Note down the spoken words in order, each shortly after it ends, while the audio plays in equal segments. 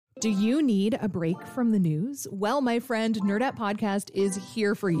Do you need a break from the news? Well, my friend, Nerdette Podcast is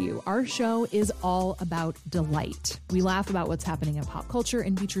here for you. Our show is all about delight. We laugh about what's happening in pop culture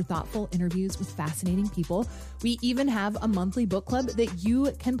and feature thoughtful interviews with fascinating people. We even have a monthly book club that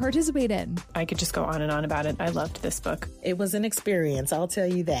you can participate in. I could just go on and on about it. I loved this book. It was an experience, I'll tell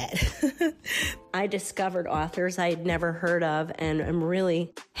you that. I discovered authors I had never heard of, and I'm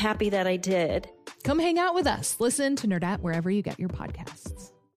really happy that I did. Come hang out with us. Listen to Nerdette wherever you get your podcasts.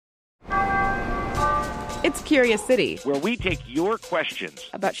 It's Curious City, where we take your questions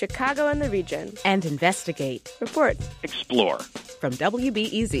about Chicago and the region and investigate, report, explore. From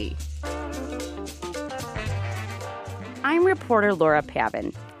WBEZ. I'm reporter Laura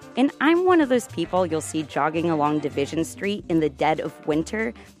Pavin, and I'm one of those people you'll see jogging along Division Street in the dead of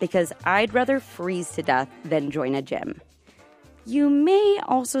winter because I'd rather freeze to death than join a gym. You may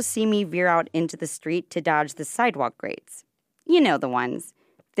also see me veer out into the street to dodge the sidewalk grates. You know the ones.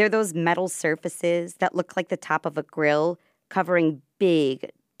 They're those metal surfaces that look like the top of a grill, covering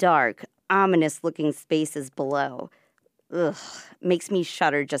big, dark, ominous-looking spaces below. Ugh, makes me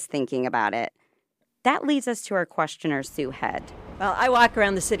shudder just thinking about it. That leads us to our questioner, Sue Head. Well, I walk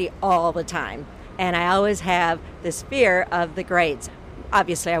around the city all the time, and I always have this fear of the grades.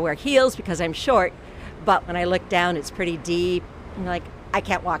 Obviously, I wear heels because I'm short, but when I look down, it's pretty deep. I'm like, I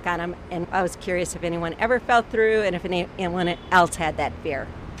can't walk on them, and I was curious if anyone ever fell through and if anyone else had that fear.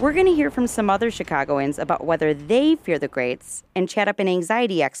 We're going to hear from some other Chicagoans about whether they fear the grates and chat up an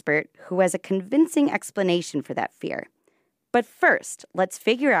anxiety expert who has a convincing explanation for that fear. But first, let's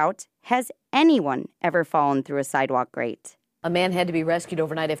figure out, has anyone ever fallen through a sidewalk grate? A man had to be rescued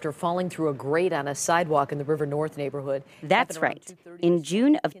overnight after falling through a grate on a sidewalk in the River North neighborhood. That's right. In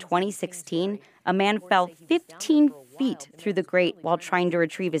June of 2016, a man fell 15 feet through the grate while trying to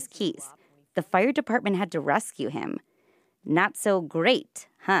retrieve his keys. The fire department had to rescue him. Not so great,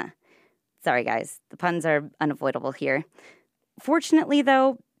 huh? Sorry, guys. The puns are unavoidable here. Fortunately,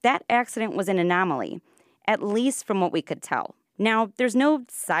 though, that accident was an anomaly, at least from what we could tell. Now, there's no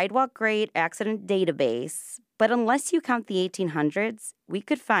sidewalk grate accident database, but unless you count the 1800s, we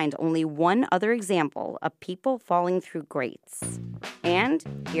could find only one other example of people falling through grates. And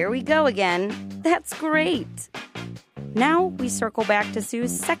here we go again. That's great. Now we circle back to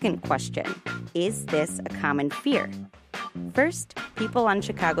Sue's second question. Is this a common fear? First, people on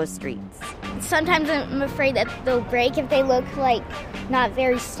Chicago streets. Sometimes I'm afraid that they'll break if they look like not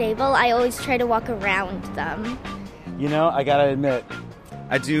very stable. I always try to walk around them. You know, I gotta admit,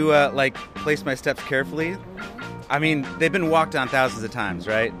 I do place my steps carefully. I mean, they've been walked on thousands of times,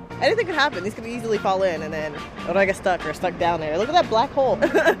 right? Anything could happen. These could easily fall in, and then when I get stuck or stuck down there, look at that black hole.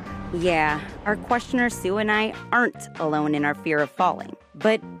 Yeah, our questioner Sue and I aren't alone in our fear of falling.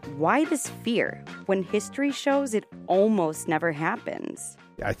 But why this fear when history shows it almost never happens?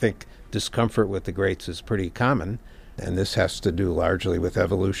 I think discomfort with the grates is pretty common, and this has to do largely with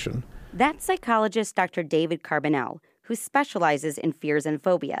evolution. That's psychologist Dr. David Carbonell, who specializes in fears and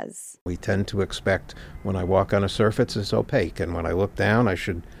phobias. We tend to expect when I walk on a surface it's opaque, and when I look down I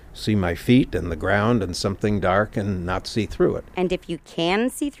should see my feet and the ground and something dark and not see through it. And if you can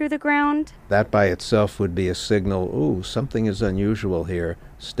see through the ground? That by itself would be a signal, ooh, something is unusual here.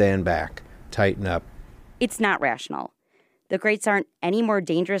 Stand back, tighten up. It's not rational. The grates aren't any more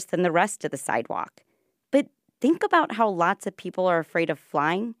dangerous than the rest of the sidewalk. But think about how lots of people are afraid of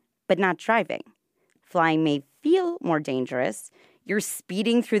flying, but not driving. Flying may feel more dangerous. You're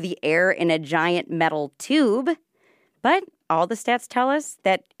speeding through the air in a giant metal tube. But all the stats tell us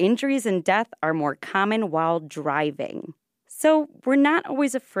that injuries and death are more common while driving. So we're not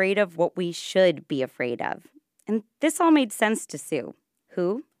always afraid of what we should be afraid of. And this all made sense to Sue,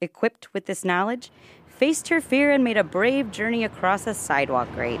 who, equipped with this knowledge, faced her fear and made a brave journey across a sidewalk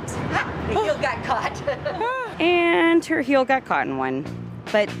grate. The heel got caught. And her heel got caught in one.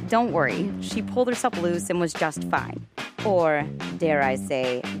 But don't worry, she pulled herself loose and was just fine. Or, dare I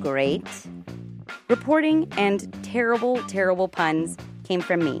say, great. Reporting and terrible, terrible puns came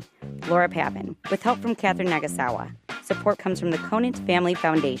from me, Laura Pavin, with help from Catherine Nagasawa. Support comes from the Conant Family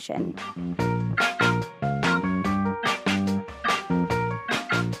Foundation.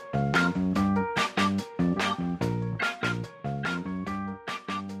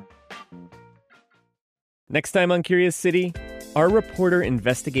 Next time on Curious City, our reporter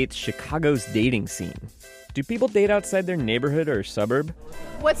investigates Chicago's dating scene. Do people date outside their neighborhood or suburb?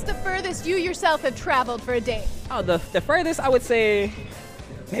 What's the furthest you yourself have traveled for a date? Oh, the furthest, I would say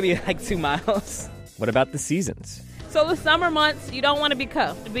maybe like 2 miles. What about the seasons? So the summer months, you don't want to be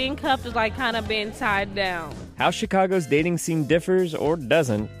cuffed. Being cuffed is like kind of being tied down. How Chicago's dating scene differs or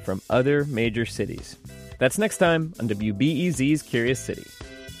doesn't from other major cities. That's next time on WBEZ's Curious City.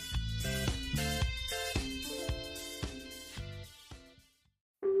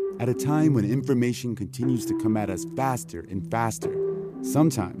 At a time when information continues to come at us faster and faster,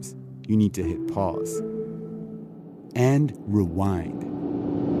 sometimes you need to hit pause and rewind.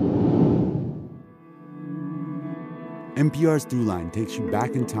 NPR's Throughline takes you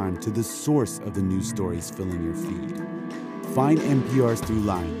back in time to the source of the news stories filling your feed. Find NPR's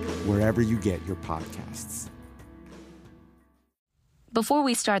Throughline wherever you get your podcasts. Before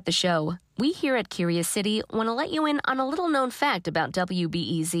we start the show, we here at Curious City want to let you in on a little-known fact about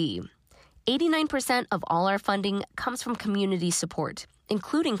WBEZ. 89% of all our funding comes from community support,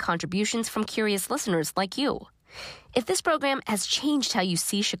 including contributions from curious listeners like you. If this program has changed how you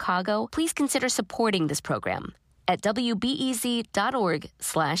see Chicago, please consider supporting this program at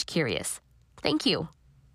wbez.org/curious. Thank you.